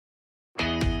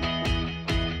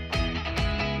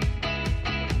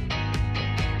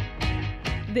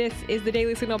This is the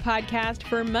Daily Signal podcast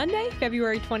for Monday,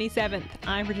 February 27th.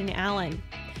 I'm Virginia Allen.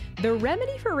 The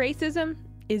remedy for racism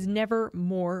is never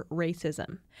more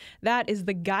racism. That is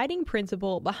the guiding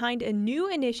principle behind a new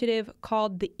initiative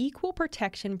called the Equal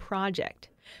Protection Project.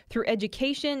 Through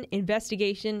education,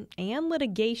 investigation, and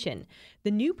litigation,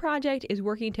 the new project is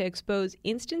working to expose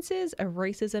instances of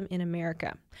racism in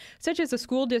America, such as a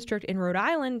school district in Rhode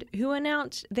Island who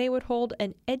announced they would hold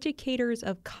an Educators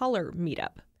of Color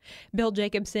meetup. Bill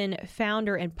Jacobson,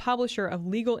 founder and publisher of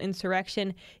Legal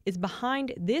Insurrection, is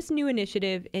behind this new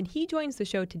initiative, and he joins the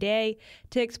show today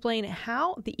to explain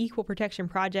how the Equal Protection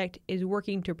Project is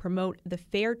working to promote the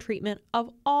fair treatment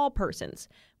of all persons,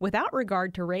 without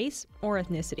regard to race or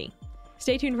ethnicity.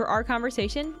 Stay tuned for our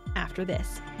conversation after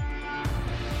this.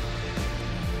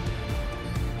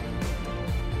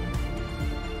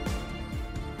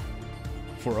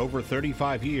 For over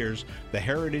 35 years, the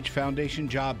Heritage Foundation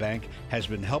Job Bank has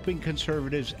been helping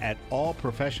conservatives at all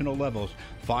professional levels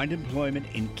find employment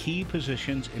in key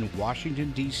positions in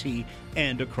Washington, D.C.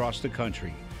 and across the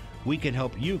country. We can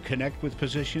help you connect with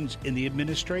positions in the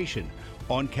administration,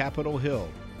 on Capitol Hill,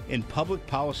 in public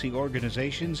policy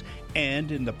organizations,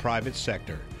 and in the private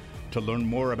sector. To learn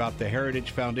more about the Heritage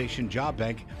Foundation Job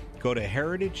Bank, go to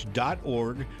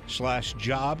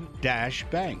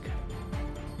heritage.org/job-bank.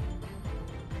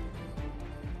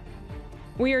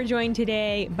 We are joined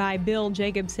today by Bill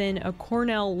Jacobson, a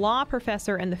Cornell law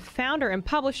professor and the founder and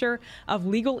publisher of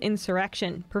Legal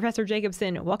Insurrection. Professor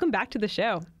Jacobson, welcome back to the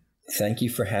show. Thank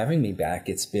you for having me back.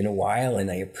 It's been a while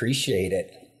and I appreciate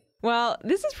it. Well,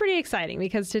 this is pretty exciting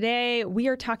because today we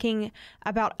are talking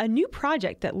about a new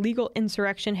project that Legal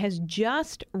Insurrection has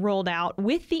just rolled out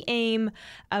with the aim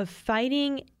of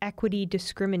fighting equity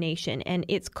discrimination, and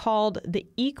it's called the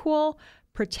Equal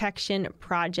Protection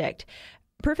Project.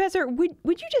 Professor, would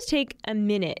you just take a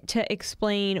minute to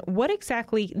explain what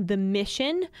exactly the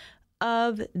mission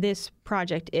of this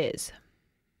project is?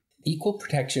 Equal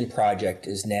Protection Project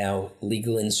is now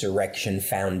Legal Insurrection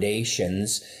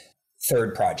Foundation's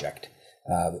third project.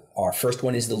 Our first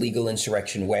one is the Legal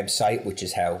Insurrection website, which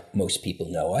is how most people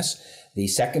know us. The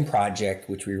second project,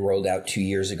 which we rolled out 2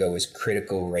 years ago, is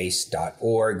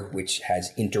criticalrace.org, which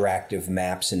has interactive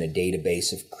maps and a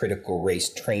database of critical race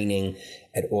training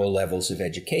at all levels of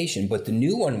education. But the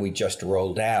new one we just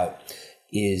rolled out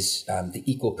is the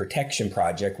Equal Protection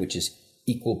Project, which is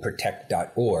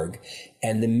equalprotect.org.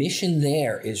 And the mission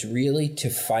there is really to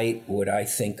fight what I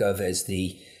think of as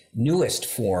the newest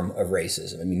form of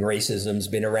racism. I mean, racism's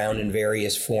been around in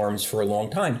various forms for a long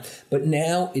time, but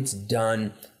now it's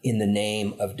done in the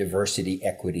name of diversity,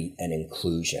 equity, and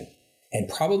inclusion. And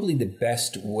probably the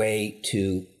best way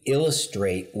to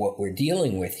illustrate what we're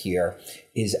dealing with here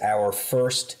is our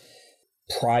first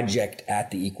project at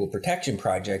the Equal Protection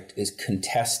Project is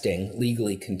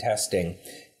legally contesting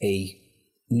a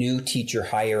new teacher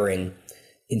hiring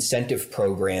incentive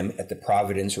program at the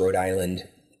Providence, Rhode Island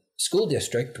School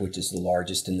District, which is the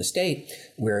largest in the state,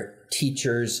 where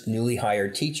newly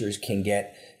hired teachers can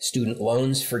get student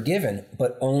loans forgiven,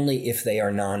 but only if they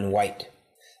are non-white.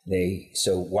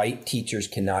 So white teachers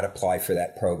cannot apply for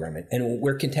that program. And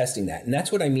we're contesting that. And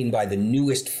that's what I mean by the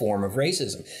newest form of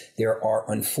racism. There are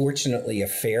unfortunately a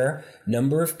fair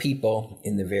number of people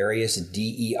in the various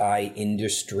DEI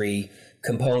industry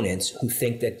components who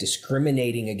think that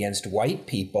discriminating against white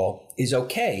people is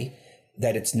okay,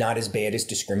 that it's not as bad as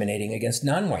discriminating against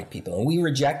non-white people. And we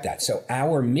reject that. So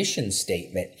our mission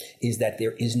statement is that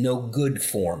there is no good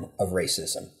form of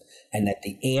racism, and that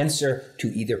the answer to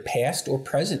either past or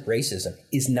present racism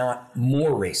is not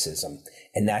more racism.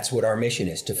 And that's what our mission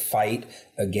is, to fight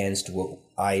against what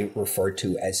I refer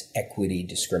to as equity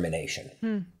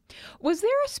discrimination. Was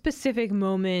there a specific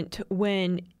moment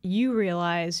when you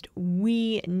realized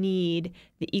we need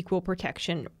the Equal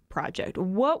Protection Project?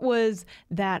 What was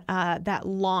that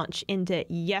launch into,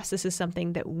 yes, this is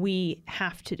something that we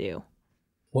have to do?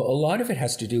 Well, a lot of it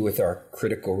has to do with our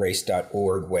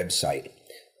criticalrace.org website,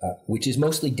 which is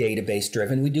mostly database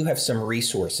driven. We do have some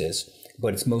resources,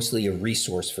 but it's mostly a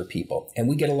resource for people. And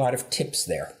we get a lot of tips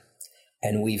there.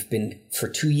 And we've been, for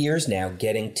 2 years now,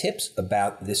 getting tips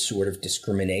about this sort of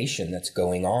discrimination that's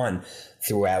going on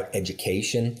throughout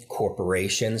education,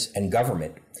 corporations, and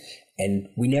government. And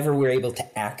we never were able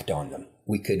to act on them.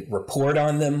 We could report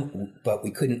on them, but we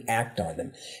couldn't act on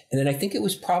them. And then I think it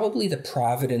was probably the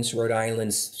Providence, Rhode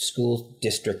Island school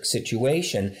district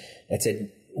situation that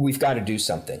said, we've got to do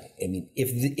something. I mean,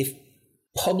 if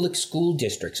public school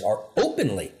districts are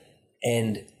openly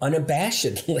and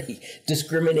unabashedly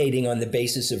discriminating on the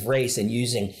basis of race and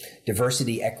using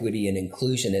diversity, equity, and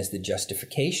inclusion as the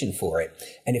justification for it.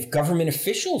 And if government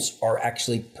officials are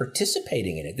actually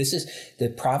participating in it, this is the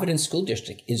Providence School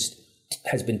District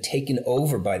has been taken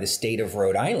over by the state of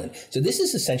Rhode Island. So this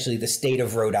is essentially the state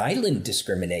of Rhode Island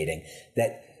discriminating,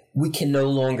 that we can no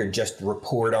longer just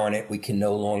report on it. We can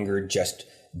no longer just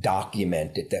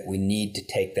document it, that we need to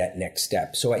take that next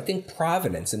step. So I think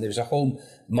Providence, and there's a whole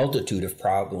multitude of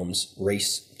problems,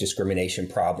 race discrimination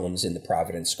problems in the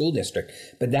Providence School District,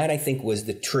 but that I think was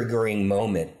the triggering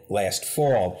moment last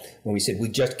fall when we said we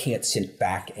just can't sit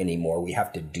back anymore. We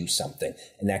have to do something.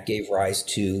 And that gave rise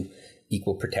to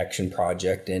Equal Protection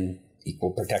Project and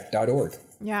equalprotect.org.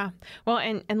 Yeah. Well,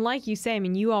 and like you say, I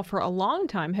mean, you all for a long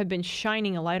time have been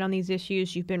shining a light on these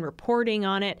issues. You've been reporting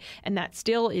on it, and that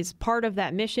still is part of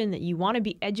that mission, that you want to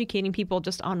be educating people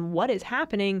just on what is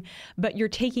happening, but you're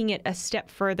taking it a step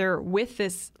further with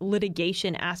this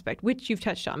litigation aspect, which you've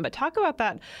touched on. But talk about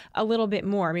that a little bit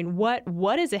more. I mean,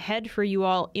 what is ahead for you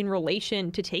all in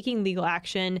relation to taking legal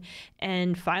action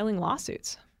and filing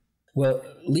lawsuits? Well,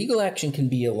 legal action can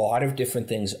be a lot of different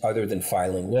things other than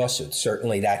filing lawsuits.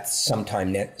 Certainly that's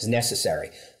sometimes necessary.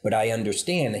 But I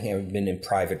understand, having been in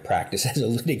private practice as a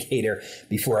litigator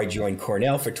before I joined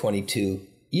Cornell for 22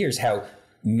 years, how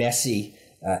messy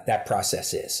that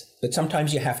process is. But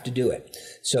sometimes you have to do it.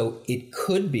 So it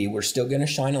could be, we're still going to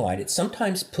shine a light.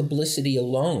 Sometimes publicity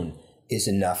alone is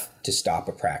enough to stop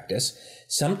a practice.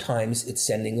 Sometimes it's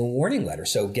sending a warning letter.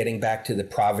 So getting back to the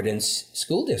Providence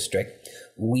School District,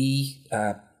 we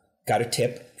got a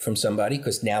tip from somebody,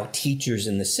 because now teachers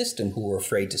in the system who were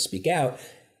afraid to speak out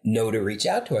know to reach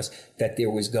out to us, that there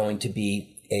was going to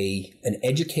be an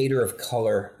educator of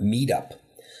color meetup.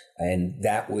 And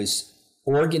that was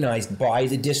organized by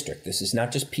the district. This is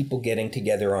not just people getting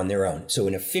together on their own. So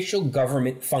an official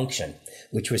government function,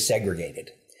 which was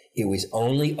segregated. It was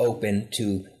only open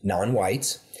to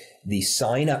non-whites. The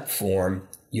sign-up form,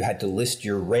 you had to list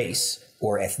your race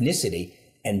or ethnicity,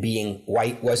 and being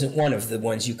white wasn't one of the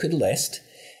ones you could list.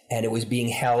 And it was being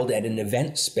held at an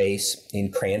event space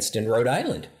in Cranston, Rhode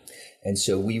Island. And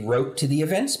so we wrote to the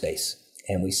event space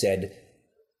and we said,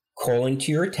 calling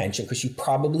to your attention, because you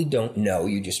probably don't know,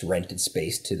 you just rented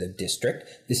space to the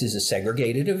district. This is a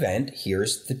segregated event.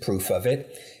 Here's the proof of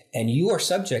it. And you are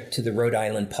subject to the Rhode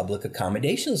Island Public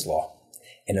Accommodations Law.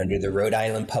 And under the Rhode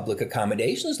Island Public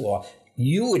Accommodations Law,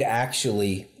 you would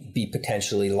actually be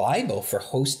potentially liable for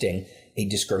hosting a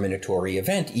discriminatory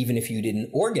event, even if you didn't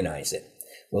organize it.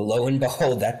 Well, lo and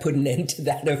behold, that put an end to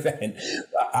that event.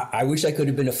 I wish I could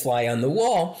have been a fly on the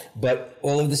wall, but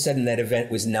all of a sudden that event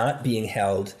was not being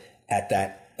held at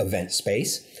that event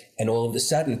space. And all of a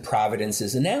sudden, Providence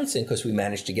is announcing, because we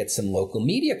managed to get some local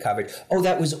media coverage, oh,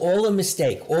 that was all a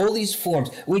mistake. All these forms,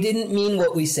 we didn't mean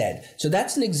what we said. So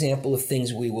that's an example of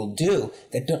things we will do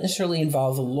that don't necessarily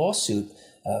involve a lawsuit.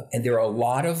 And there are a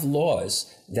lot of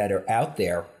laws that are out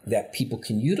there that people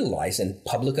can utilize. And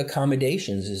public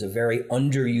accommodations is a very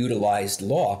underutilized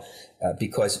law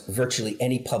because virtually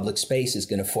any public space is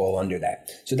going to fall under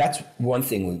that. So that's one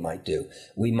thing we might do.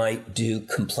 We might do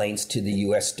complaints to the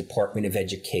U.S. Department of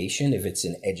Education if it's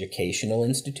an educational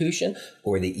institution,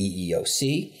 or the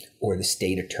EEOC, or the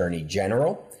State Attorney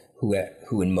General,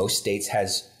 who in most states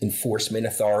has enforcement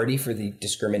authority for the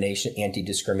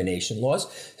anti-discrimination laws.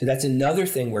 So that's another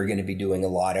thing we're going to be doing a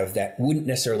lot of that wouldn't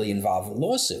necessarily involve a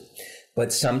lawsuit.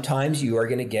 But sometimes you are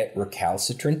going to get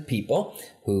recalcitrant people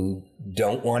who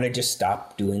don't want to just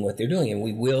stop doing what they're doing. And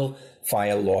we will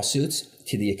file lawsuits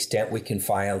to the extent we can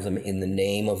file them in the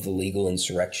name of the Legal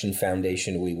Insurrection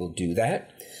Foundation. We will do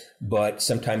that. But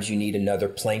sometimes you need another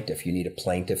plaintiff. You need a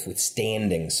plaintiff with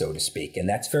standing, so to speak. And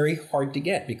that's very hard to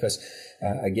get because,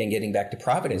 again, getting back to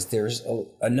Providence, there's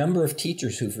a number of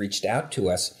teachers who've reached out to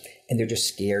us, and they're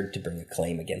just scared to bring a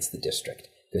claim against the district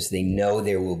because they know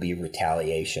there will be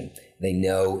retaliation. They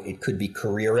know it could be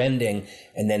career ending,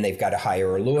 and then they've got to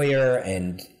hire a lawyer.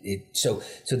 And so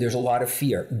there's a lot of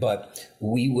fear. But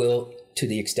we will, to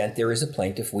the extent there is a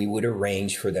plaintiff, we would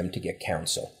arrange for them to get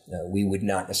counsel. We would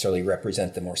not necessarily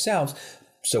represent them ourselves.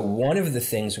 So one of the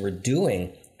things we're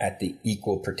doing at the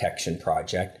Equal Protection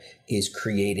Project is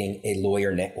creating a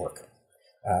lawyer network.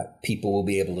 People will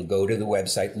be able to go to the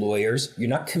website. Lawyers, you're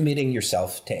not committing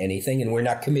yourself to anything, and we're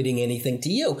not committing anything to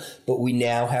you, but we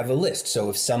now have a list. So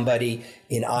if somebody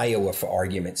in Iowa, for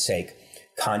argument's sake,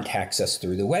 contacts us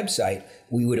through the website,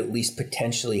 we would at least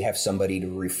potentially have somebody to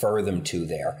refer them to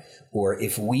there. Or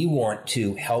if we want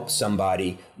to help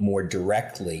somebody more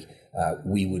directly,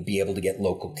 we would be able to get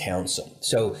local counsel.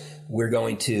 So we're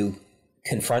going to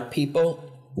confront people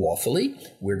lawfully.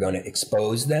 We're going to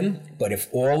expose them. But if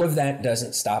all of that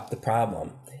doesn't stop the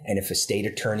problem, and if a state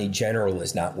attorney general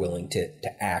is not willing to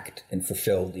act and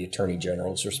fulfill the attorney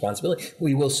general's responsibility,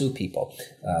 we will sue people.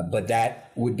 But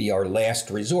that would be our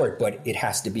last resort, but it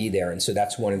has to be there. And so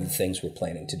that's one of the things we're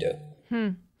planning to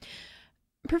do.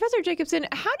 Professor Jacobson,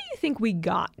 how do you think we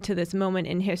got to this moment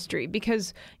in history?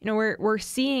 Because, we're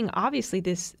seeing obviously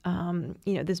this,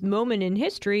 this moment in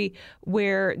history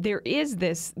where there is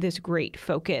this great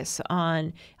focus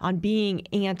on being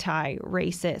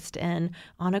anti-racist and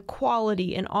on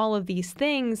equality and all of these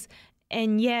things.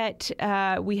 And yet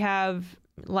we have,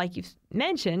 like you've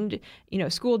mentioned,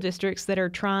 school districts that are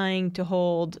trying to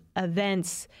hold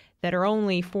events that are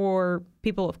only for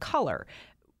people of color.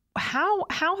 How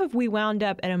have we wound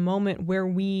up at a moment where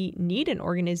we need an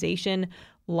organization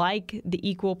like the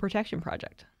Equal Protection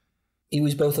Project? It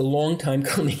was both a long time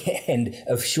coming and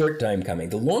a short time coming.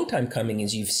 The long time coming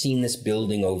is you've seen this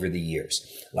building over the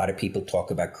years. A lot of people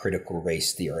talk about critical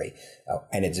race theory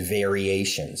and its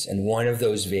variations. And one of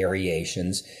those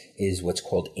variations is what's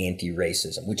called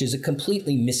anti-racism, which is a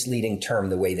completely misleading term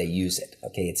the way they use it.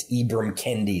 Okay, it's Ibram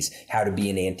Kendi's How to Be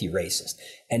an Anti-Racist.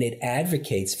 And it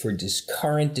advocates for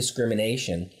current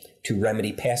discrimination to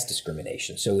remedy past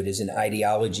discrimination. So it is an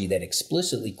ideology that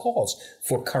explicitly calls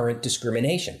for current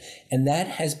discrimination. And that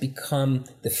has become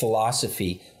the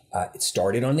philosophy. It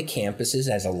started on the campuses,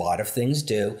 as a lot of things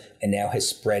do, and now has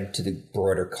spread to the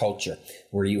broader culture,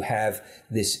 where you have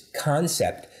this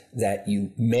concept that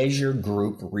you measure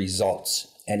group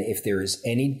results. And if there is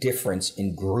any difference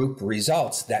in group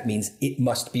results, that means it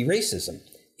must be racism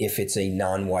if it's a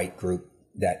non-white group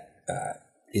that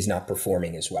is not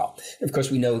performing as well. And of course,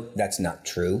 we know that's not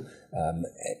true,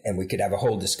 and we could have a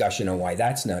whole discussion on why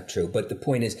that's not true. But the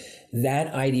point is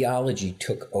that ideology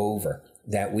took over,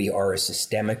 that we are a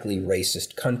systemically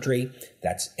racist country.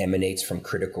 That emanates from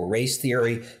critical race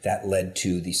theory. That led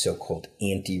to the so-called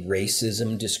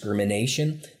anti-racism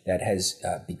discrimination that has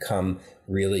become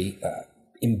really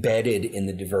embedded in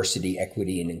the diversity,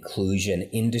 equity, and inclusion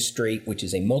industry, which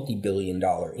is a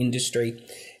multi-billion-dollar industry.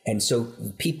 And so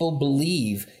people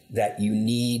believe that you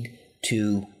need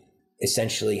to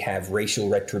essentially have racial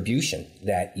retribution,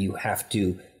 that you have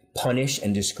to punish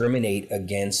and discriminate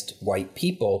against white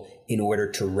people in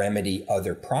order to remedy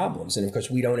other problems. And of course,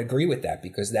 we don't agree with that,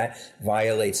 because that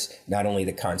violates not only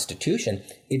the Constitution,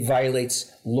 it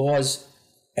violates laws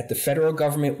at the federal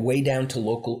government way down to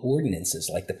local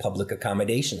ordinances like the Public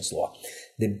Accommodations Law.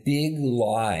 The big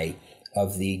lie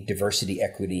of the diversity,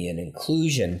 equity, and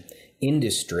inclusion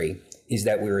industry is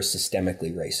that we're a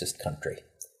systemically racist country.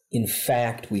 In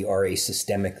fact, we are a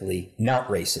systemically not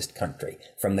racist country.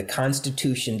 From the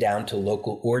Constitution down to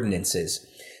local ordinances,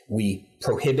 we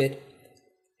prohibit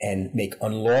and make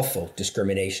unlawful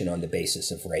discrimination on the basis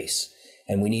of race.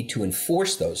 And we need to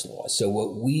enforce those laws. So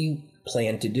what we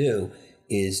plan to do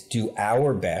is do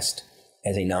our best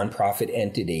as a nonprofit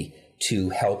entity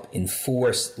to help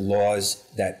enforce laws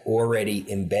that already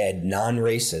embed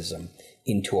non-racism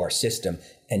into our system,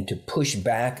 and to push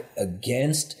back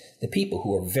against the people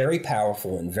who are very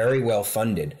powerful and very well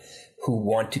funded, who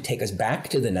want to take us back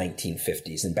to the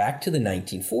 1950s and back to the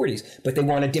 1940s, but they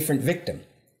want a different victim.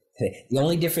 The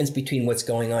only difference between what's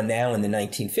going on now and the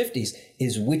 1950s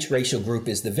is which racial group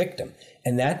is the victim.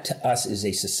 And that to us is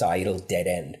a societal dead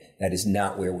end. That is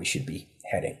not where we should be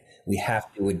heading. We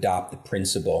have to adopt the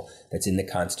principle that's in the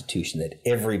Constitution, that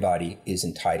everybody is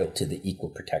entitled to the equal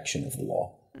protection of the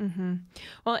law. Mm-hmm.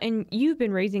 Well, and you've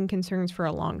been raising concerns for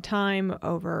a long time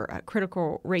over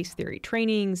critical race theory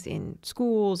trainings in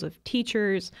schools, of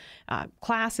teachers,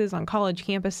 classes on college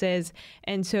campuses.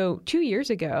 And so 2 years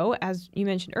ago, as you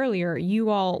mentioned earlier, you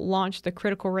all launched the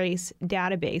Critical Race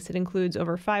Database. It includes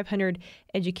over 500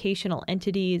 educational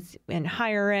entities in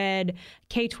higher ed,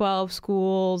 K-12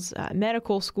 schools,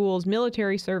 medical schools,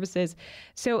 military services.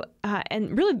 So,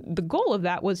 and really the goal of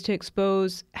that was to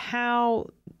expose how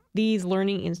these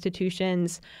learning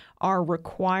institutions are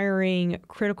requiring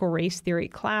critical race theory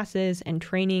classes and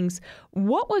trainings.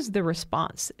 What was the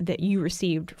response that you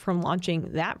received from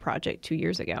launching that project 2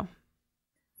 years ago?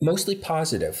 Mostly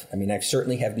positive. I mean, I've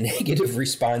certainly had negative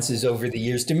responses over the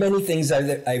years to many things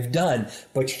I've done,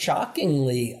 but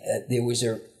shockingly, there was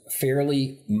a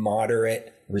fairly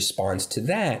moderate response to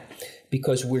that,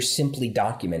 because we're simply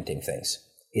documenting things.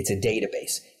 It's a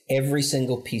database. Every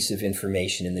single piece of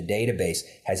information in the database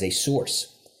has a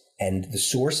source, and the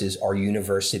sources are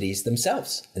universities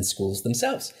themselves and schools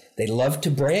themselves. They love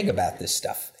to brag about this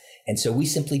stuff. And so we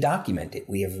simply document it.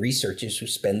 We have researchers who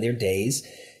spend their days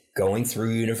going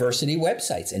through university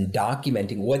websites and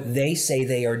documenting what they say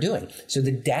they are doing. So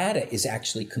the data is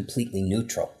actually completely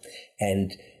neutral.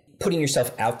 And putting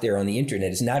yourself out there on the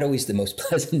internet is not always the most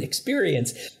pleasant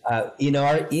experience. In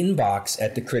our inbox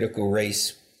at the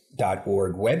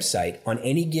criticalrace.org website, on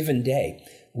any given day,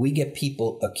 we get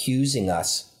people accusing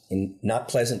us in not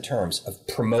pleasant terms of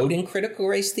promoting critical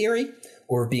race theory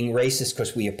or being racist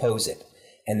because we oppose it.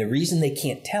 And the reason they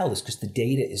can't tell is because the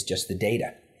data is just the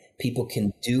data. People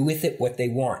can do with it what they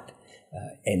want.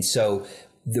 And so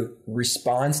the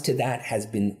response to that has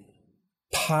been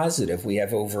positive. We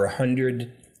have over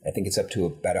 100, I think it's up to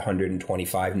about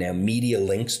 125 now, media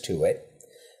links to it.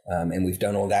 And we've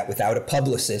done all that without a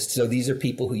publicist. So these are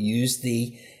people who use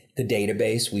the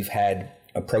database. We've had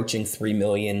approaching 3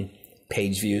 million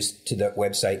page views to the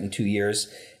website in 2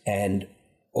 years and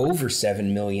over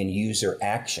 7 million user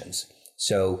actions.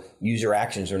 So user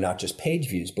actions are not just page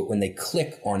views, but when they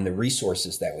click on the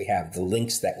resources that we have, the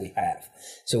links that we have.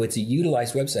 So it's a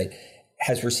utilized website,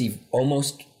 has received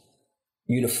almost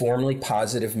uniformly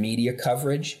positive media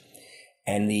coverage.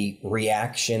 And the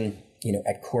reaction,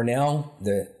 at Cornell,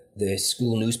 the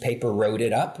school newspaper wrote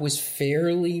it up, was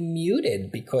fairly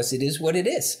muted because it is what it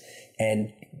is.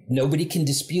 And nobody can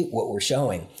dispute what we're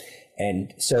showing.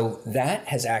 And so that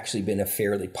has actually been a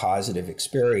fairly positive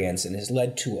experience and has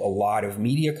led to a lot of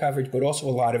media coverage, but also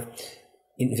a lot of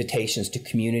invitations to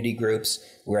community groups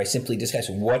where I simply discuss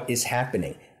what is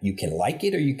happening. You can like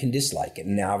it or you can dislike it.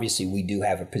 And now, obviously, we do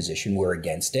have a position. We're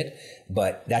against it,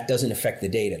 but that doesn't affect the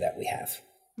data that we have.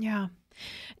 Yeah.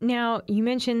 Now, you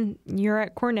mentioned you're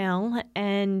at Cornell,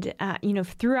 and,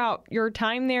 throughout your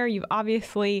time there, you've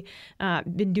obviously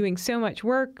been doing so much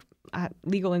work,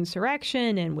 legal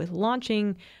insurrection, and with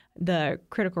launching the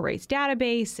Critical Race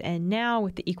Database, and now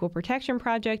with the Equal Protection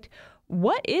Project.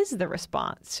 What is the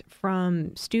response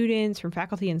from students, from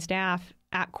faculty and staff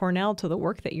at Cornell to the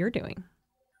work that you're doing?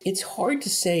 It's hard to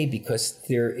say because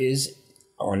there is,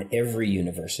 on every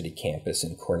university campus,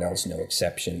 and Cornell's no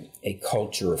exception, a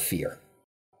culture of fear.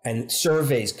 And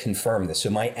surveys confirm this. So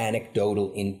my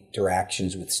anecdotal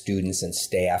interactions with students and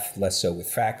staff, less so with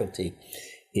faculty,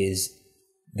 is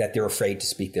that they're afraid to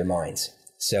speak their minds.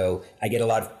 So I get a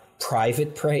lot of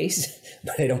private praise,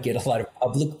 but I don't get a lot of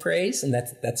public praise, and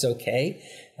that's okay.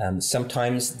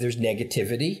 Sometimes there's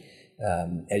negativity.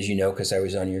 As you know, because I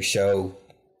was on your show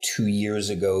 2 years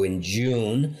ago in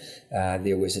June,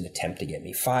 there was an attempt to get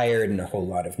me fired and a whole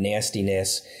lot of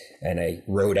nastiness, and I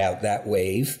rode out that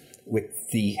wave with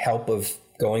the help of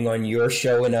going on your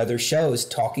show and other shows,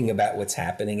 talking about what's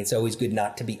happening. It's always good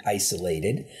not to be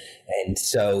isolated. And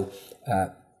so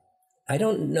I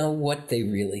don't know what they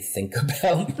really think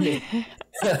about me.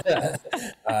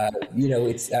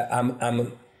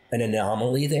 I'm an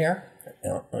anomaly there.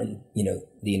 On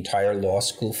the entire law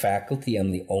school faculty,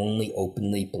 I'm the only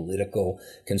openly political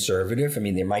conservative. I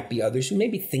mean, there might be others who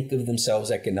maybe think of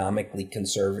themselves economically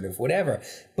conservative, whatever,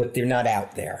 but they're not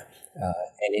out there.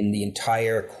 And in the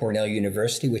entire Cornell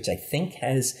University, which I think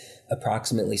has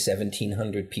approximately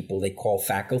 1,700 people they call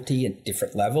faculty at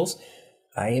different levels,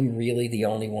 I am really the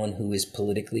only one who is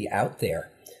politically out there.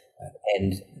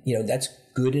 And that's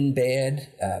good and bad.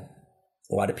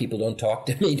 A lot of people don't talk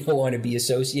to me, don't want to be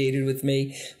associated with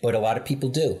me, but a lot of people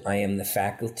do. I am the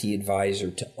faculty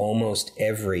advisor to almost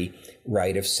every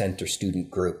right of center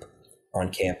student group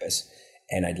on campus.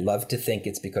 And I'd love to think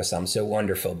it's because I'm so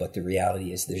wonderful, but the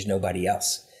reality is there's nobody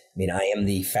else. I mean, I am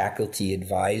the faculty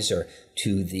advisor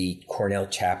to the Cornell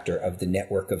chapter of the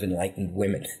Network of Enlightened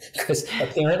Women, because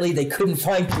apparently they couldn't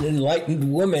find an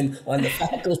enlightened woman on the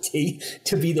faculty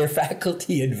to be their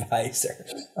faculty advisor.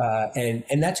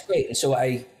 And that's great. And so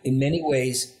I, in many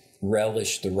ways,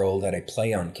 relish the role that I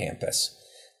play on campus.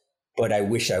 But I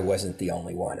wish I wasn't the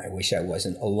only one. I wish I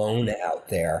wasn't alone out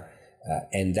there.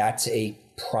 And that's a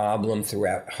problem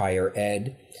throughout higher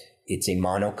ed. It's a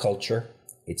monoculture.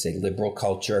 It's a liberal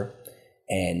culture.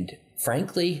 And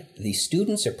frankly, the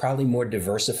students are probably more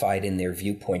diversified in their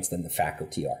viewpoints than the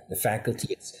faculty are. The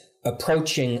faculty is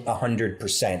approaching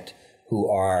 100% who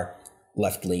are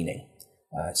left-leaning.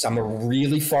 Some are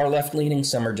really far left-leaning.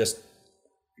 Some are just,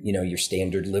 your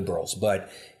standard liberals.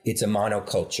 But it's a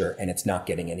monoculture, and it's not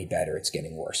getting any better. It's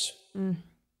getting worse. Mm.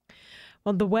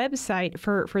 Well, the website,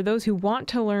 for those who want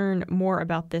to learn more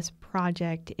about this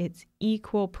project, it's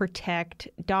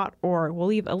equalprotect.org. We'll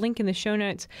leave a link in the show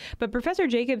notes. But Professor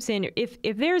Jacobson,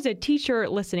 if there's a teacher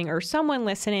listening or someone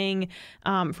listening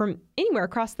from anywhere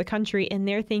across the country and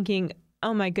they're thinking,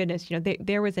 oh my goodness,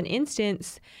 there was an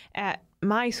instance at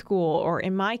my school or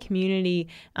in my community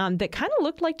that kind of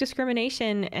looked like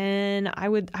discrimination, and I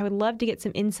would love to get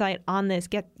some insight on this,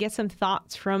 get some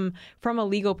thoughts from a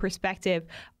legal perspective.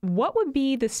 What would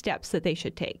be the steps that they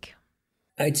should take?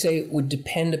 I'd say it would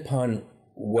depend upon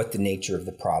what the nature of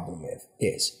the problem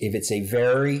is. If it's a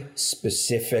very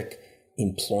specific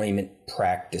employment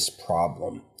practice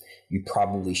problem, you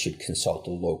probably should consult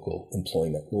a local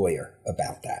employment lawyer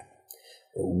about that.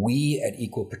 We at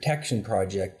Equal Protection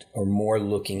Project are more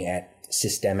looking at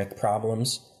systemic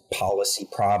problems, policy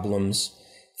problems,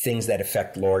 things that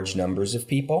affect large numbers of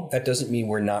people. That doesn't mean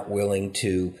we're not willing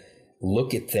to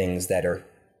look at things that are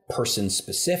person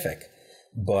specific,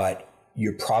 but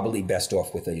you're probably best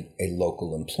off with a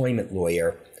local employment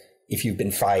lawyer if you've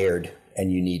been fired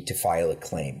and you need to file a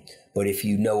claim. But if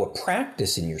you know a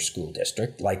practice in your school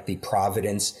district, like the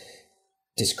Providence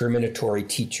discriminatory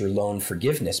teacher loan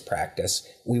forgiveness practice,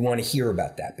 we want to hear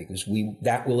about that, because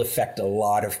that will affect a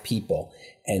lot of people.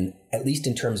 And at least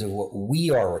in terms of what we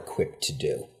are equipped to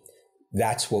do,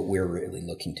 that's what we're really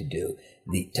looking to do.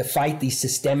 To fight the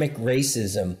systemic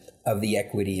racism of the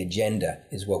equity agenda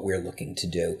is what we're looking to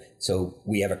do. So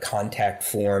we have a contact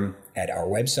form at our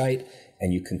website,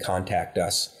 and you can contact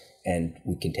us and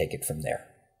we can take it from there.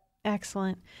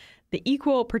 Excellent. The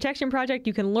Equal Protection Project,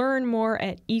 you can learn more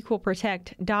at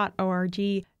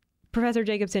equalprotect.org. Professor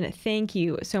Jacobson, thank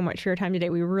you so much for your time today.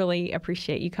 We really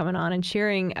appreciate you coming on and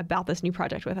sharing about this new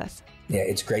project with us. Yeah,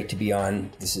 it's great to be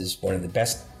on. This is one of the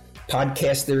best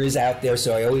podcasts there is out there,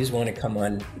 so I always want to come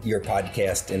on your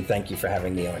podcast, and thank you for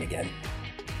having me on again.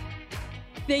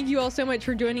 Thank you all so much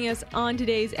for joining us on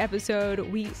today's episode.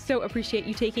 We so appreciate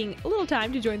you taking a little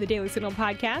time to join the Daily Signal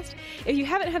podcast. If you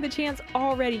haven't had the chance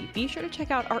already, be sure to check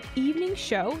out our evening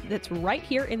show that's right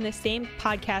here in the same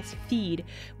podcast feed,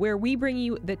 where we bring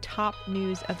you the top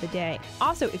news of the day.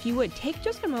 Also, if you would, take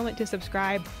just a moment to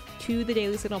subscribe to the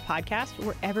Daily Signal podcast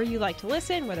wherever you like to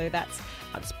listen, whether that's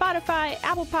on Spotify,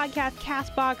 Apple Podcast,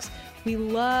 CastBox. We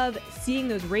love seeing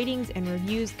those ratings and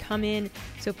reviews come in.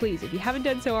 So please, if you haven't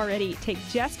done so already, take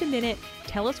just a minute,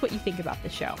 tell us what you think about the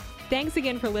show. Thanks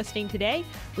again for listening today.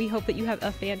 We hope that you have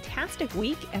a fantastic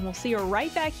week, and we'll see you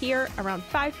right back here around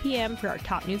 5 p.m. for our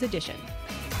Top News Edition.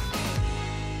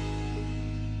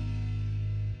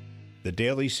 The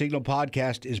Daily Signal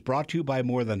podcast is brought to you by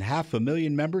more than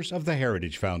 500,000 members of the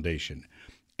Heritage Foundation.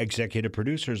 Executive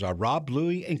producers are Rob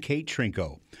Bluey and Kate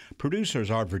Trinko. Producers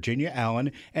are Virginia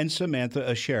Allen and Samantha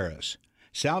Asheris.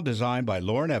 Sound design by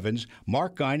Lauren Evans,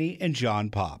 Mark Guiney, and John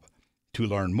Pop. To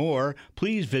learn more,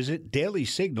 please visit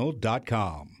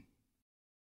dailysignal.com.